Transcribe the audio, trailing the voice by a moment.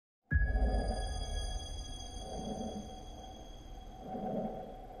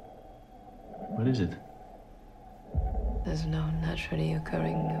is it? There's no naturally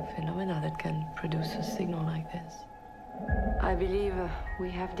occurring phenomena that can produce a signal like this. I believe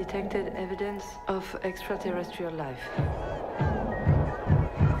we have detected evidence of extraterrestrial life.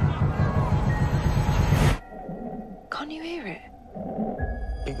 Can't you hear it?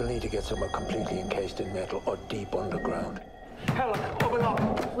 People need to get somewhere completely encased in metal or deep underground. Helen, open up!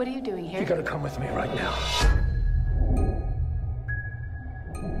 What are you doing here? You gotta come with me right now.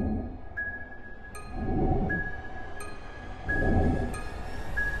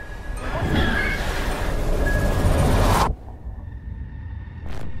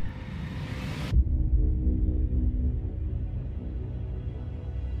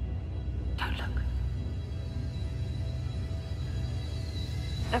 Don't look.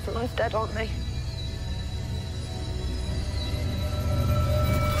 Everyone's dead, aren't they?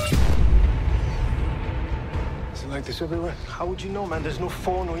 Is it like this everywhere? How would you know, man? There's no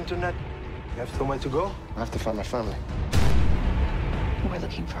phone, no internet. You have somewhere to go? I have to find my family. We're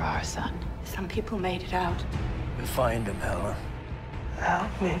looking for our son. Some people made it out. You'll find him, Helen.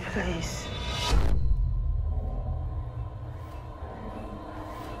 Help me, please.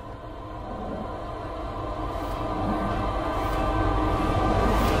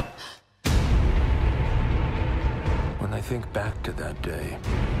 When I think back to that day,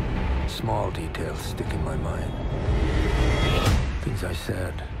 small details stick in my mind. Things I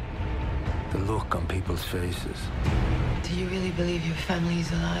said, the look on people's faces. Do you really believe your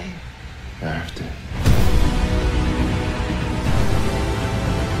family's alive? I have to.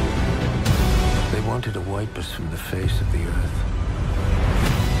 They wanted to wipe us from the face of the earth.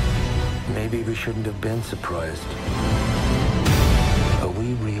 Maybe we shouldn't have been surprised. Are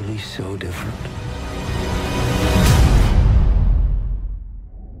we really so different?